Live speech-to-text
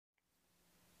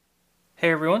Hey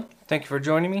everyone, thank you for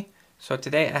joining me. So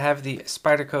today I have the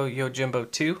Spyderco Yojimbo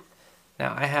 2.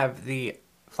 Now I have the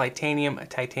Flytanium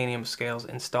titanium scales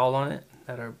installed on it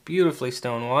that are beautifully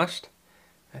stone washed.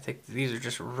 I think these are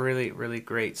just really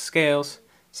great scales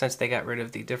since they got rid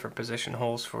of the different position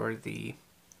holes for the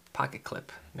pocket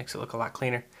clip. Makes it look a lot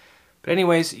cleaner. But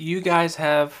anyways, you guys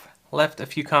have left a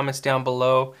few comments down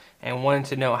below and wanted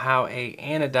to know how a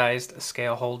anodized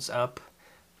scale holds up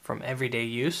from everyday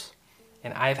use.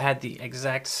 And I've had the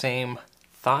exact same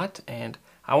thought, and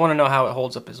I want to know how it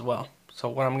holds up as well. So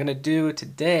what I'm going to do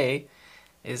today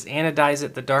is anodize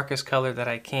it the darkest color that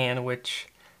I can, which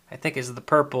I think is the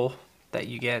purple that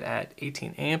you get at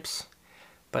 18 amps.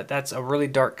 But that's a really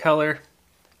dark color,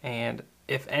 and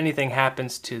if anything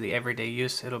happens to the everyday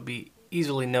use, it'll be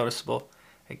easily noticeable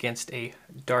against a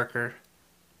darker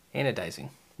anodizing.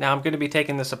 Now I'm going to be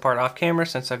taking this apart off camera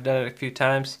since I've done it a few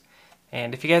times.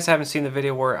 And if you guys haven't seen the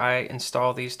video where I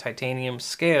install these titanium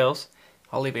scales,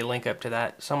 I'll leave a link up to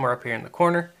that somewhere up here in the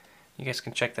corner. You guys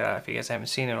can check that out if you guys haven't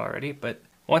seen it already. But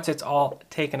once it's all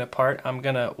taken apart, I'm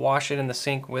going to wash it in the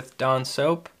sink with Dawn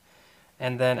soap.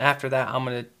 And then after that, I'm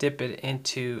going to dip it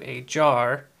into a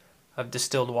jar of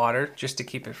distilled water just to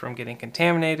keep it from getting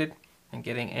contaminated and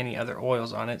getting any other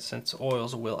oils on it, since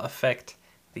oils will affect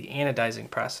the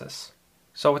anodizing process.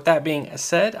 So with that being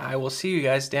said, I will see you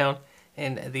guys down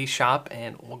in the shop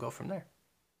and we'll go from there.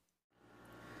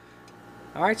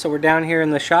 Alright, so we're down here in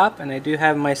the shop and I do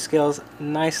have my scales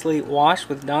nicely washed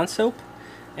with Dawn soap,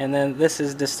 and then this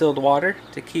is distilled water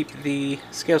to keep the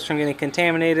scales from getting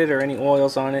contaminated or any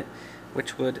oils on it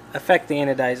which would affect the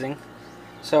anodizing.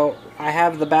 So I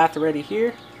have the bath ready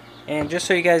here, and just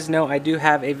so you guys know, I do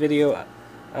have a video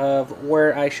of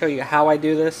where I show you how I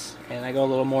do this and I go a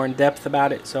little more in depth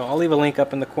about it, so I'll leave a link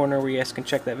up in the corner where you guys can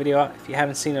check that video out if you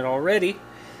haven't seen it already.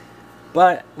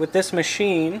 But with this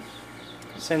machine,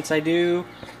 since I did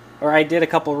a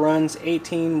couple runs,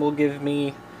 18 will give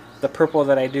me the purple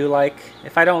that I do like.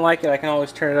 If I don't like it, I can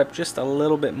always turn it up just a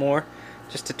little bit more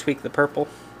just to tweak the purple.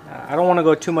 I don't want to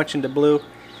go too much into blue.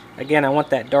 Again, I want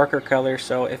that darker color,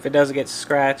 so if it does get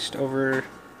scratched over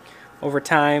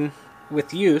time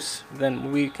with use,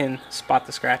 then we can spot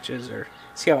the scratches or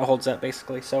see how it holds up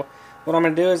basically. So what I'm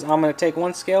going to do is I'm going to take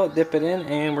one scale, dip it in,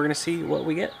 and we're going to see what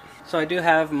we get. So I do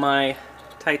have my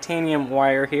titanium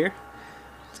wire here.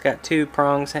 It's got two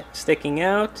prongs sticking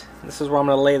out. This is where I'm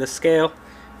going to lay the scale,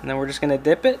 and then we're just going to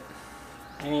dip it,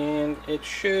 and it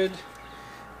should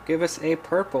give us a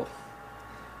purple.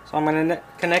 So I'm going to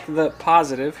connect the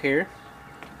positive here,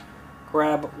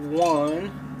 grab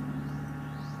one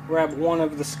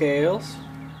of the scales,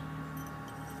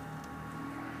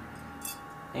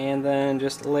 and then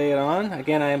just lay it on.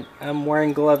 Again, I'm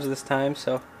wearing gloves this time,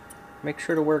 so make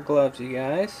sure to wear gloves, you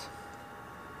guys.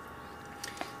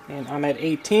 And I'm at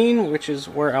 18, which is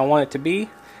where I want it to be.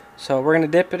 So we're going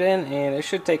to dip it in, and it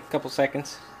should take a couple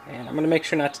seconds. And I'm going to make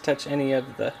sure not to touch any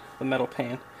of the metal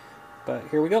pan. But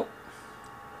here we go.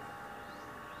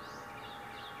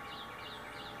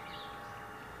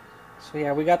 So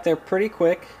yeah, we got there pretty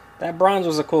quick. That bronze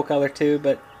was a cool color too,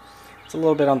 but it's a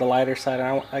little bit on the lighter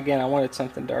side. Again, I wanted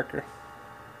something darker.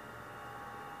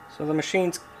 So the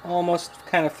machine's almost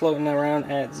kind of floating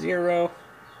around at 0,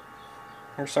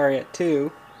 or sorry, at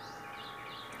 2,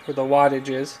 where the wattage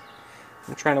is.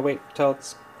 I'm trying to wait until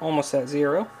it's almost at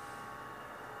 0.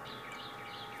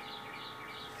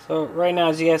 So right now,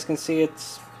 as you guys can see,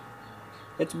 it's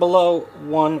below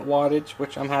 1 wattage,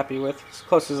 which I'm happy with. As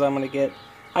close as I'm going to get.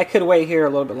 I could wait here a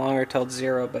little bit longer till it's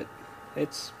 0, but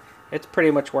it's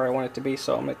pretty much where I want it to be.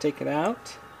 So I'm going to take it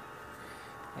out,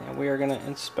 and we are going to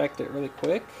inspect it really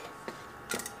quick.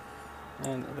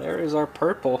 And there is our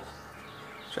purple,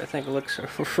 which I think looks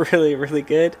really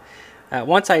good.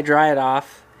 Once I dry it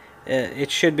off, it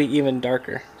should be even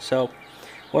darker. So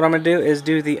what I'm going to do is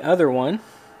do the other one,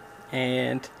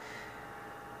 and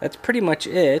that's pretty much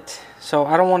it. So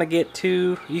I don't want to get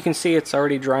too, you can see it's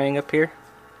already drying up here.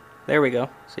 There we go.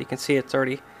 So you can see it's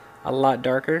already a lot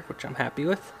darker, which I'm happy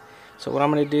with. So what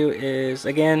I'm going to do is,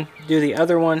 again, do the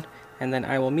other one, and then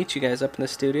I will meet you guys up in the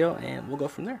studio, and we'll go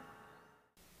from there.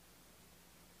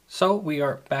 So we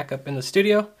are back up in the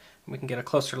studio. We can get a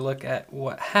closer look at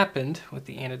what happened with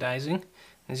the anodizing.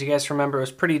 As you guys remember, it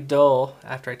was pretty dull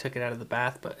after I took it out of the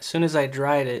bath, but as soon as I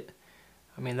dried it,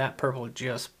 I mean, that purple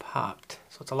just popped.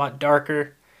 So it's a lot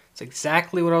darker. It's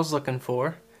exactly what I was looking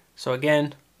for. So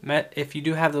again, if you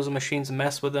do have those machines,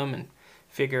 mess with them and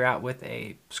figure out with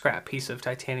a scrap piece of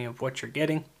titanium what you're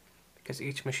getting, because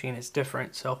each machine is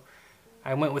different. So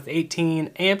I went with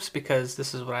 18 amps because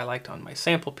this is what I liked on my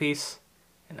sample piece,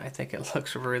 and I think it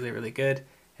looks really good.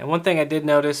 And one thing I did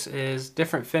notice is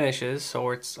different finishes. So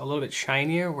where it's a little bit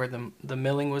shinier, where the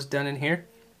milling was done in here,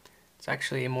 it's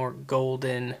actually a more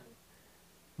golden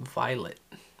violet.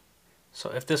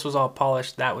 So if this was all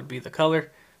polished, that would be the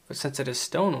color. But since it is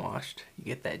stone washed, you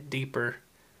get that deeper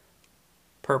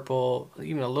purple,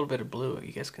 even a little bit of blue.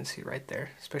 You guys can see right there,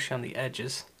 especially on the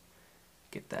edges.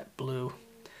 Get that blue.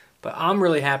 But I'm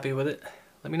really happy with it.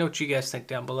 Let me know what you guys think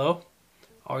down below.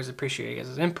 Always appreciate you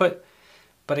guys' input.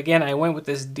 But again, I went with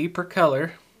this deeper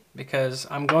color because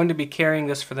I'm going to be carrying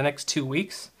this for the next 2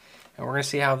 weeks. And we're going to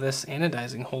see how this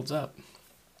anodizing holds up.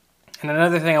 And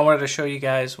another thing I wanted to show you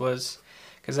guys was,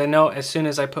 because I know as soon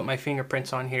as I put my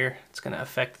fingerprints on here, it's going to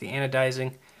affect the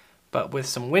anodizing. But with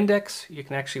some Windex, you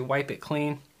can actually wipe it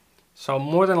clean. So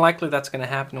more than likely that's going to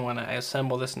happen when I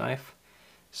assemble this knife.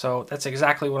 So that's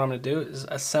exactly what I'm going to do, is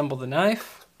assemble the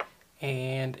knife.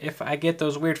 And if I get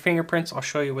those weird fingerprints, I'll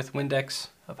show you with Windex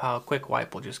of how a quick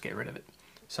wipe will just get rid of it.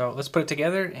 So let's put it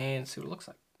together and see what it looks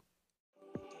like.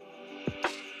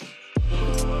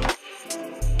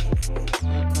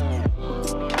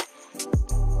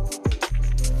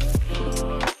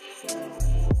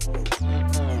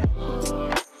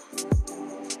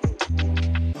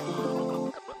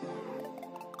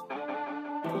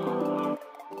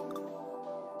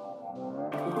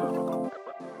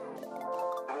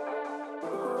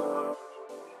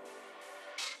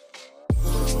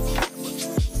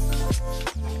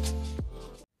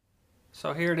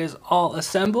 So here it is all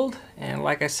assembled, and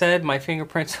like I said, my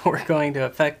fingerprints were going to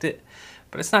affect it,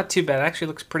 but it's not too bad. It actually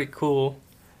looks pretty cool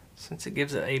since it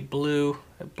gives it a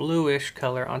bluish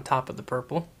color on top of the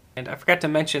purple. And I forgot to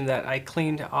mention that I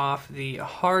cleaned off the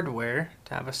hardware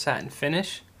to have a satin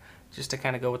finish, just to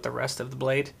kind of go with the rest of the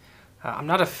blade. I'm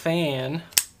not a fan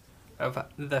of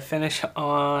the finish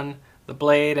on the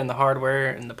blade and the hardware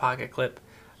and the pocket clip.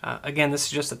 Again, this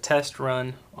is just a test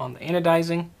run on the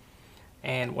anodizing.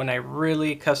 And when I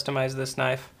really customize this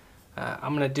knife,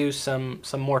 I'm going to do some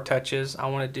more touches. I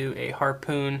want to do a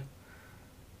harpoon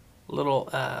little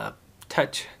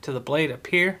touch to the blade up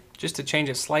here, just to change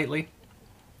it slightly.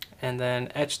 And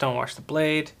then etch stone wash the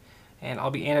blade. And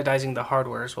I'll be anodizing the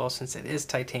hardware as well, since it is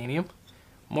titanium.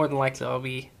 More than likely I'll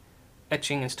be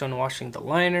etching and stone washing the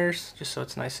liners, just so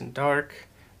it's nice and dark.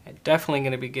 And definitely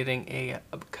going to be getting a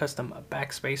custom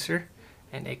backspacer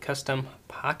and a custom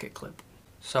pocket clip.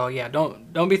 So yeah,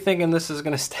 don't be thinking this is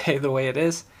going to stay the way it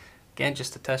is. Again,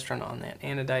 just a test run on that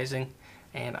anodizing.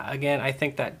 And again, I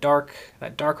think that dark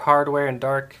hardware and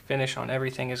dark finish on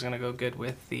everything is going to go good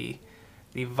with the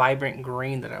vibrant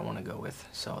green that I want to go with.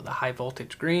 So the high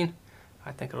voltage green,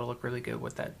 I think it'll look really good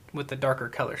with that, with the darker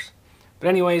colors. But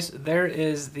anyways, there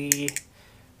is the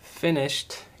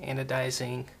finished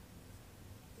anodizing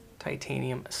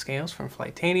titanium scales from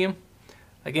Flytanium.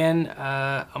 Again,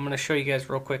 I'm going to show you guys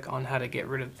real quick on how to get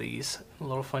rid of these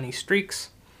little funny streaks.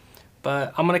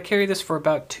 But I'm going to carry this for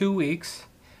about 2 weeks,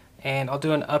 and I'll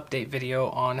do an update video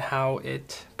on how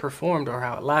it performed or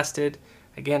how it lasted.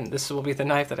 Again, this will be the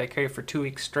knife that I carry for 2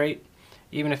 weeks straight,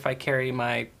 even if I carry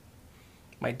my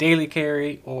daily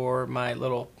carry or my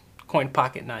little coin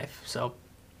pocket knife. So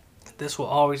this will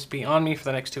always be on me for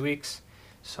the next 2 weeks.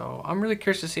 So I'm really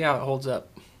curious to see how it holds up,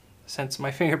 since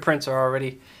my fingerprints are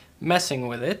already messing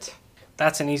with it.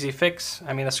 That's an easy fix.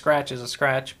 I mean, a scratch is a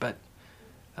scratch, but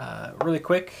really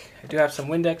quick, I do have some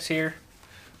Windex here.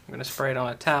 I'm going to spray it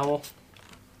on a towel,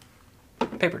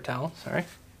 paper towel, sorry.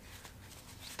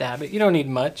 Dab it. You don't need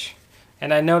much.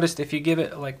 And I noticed if you give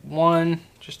it like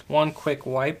just one quick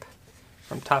wipe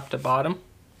from top to bottom,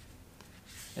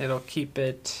 it'll keep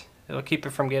it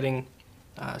from getting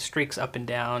streaks up and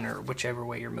down or whichever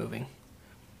way you're moving.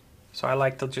 So I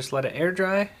like to just let it air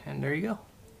dry, and there you go.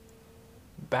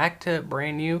 Back to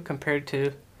brand new compared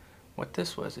to what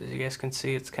this was. As you guys can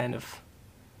see, it's kind of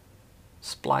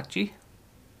splotchy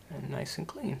and nice and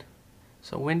clean.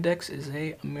 So Windex is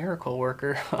a miracle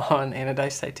worker on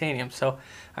anodized titanium. So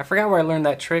I forgot where I learned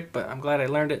that trick, but I'm glad I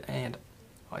learned it, and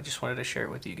I just wanted to share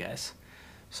it with you guys.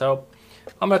 So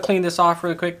I'm going to clean this off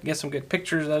really quick, get some good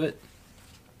pictures of it.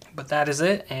 But that is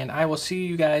it, and I will see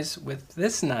you guys with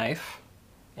this knife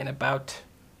in about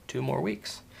 2 more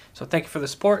weeks. So thank you for the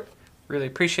support. Really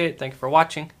appreciate it. Thank you for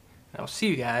watching. And I'll see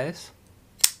you guys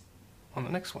on the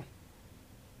next one.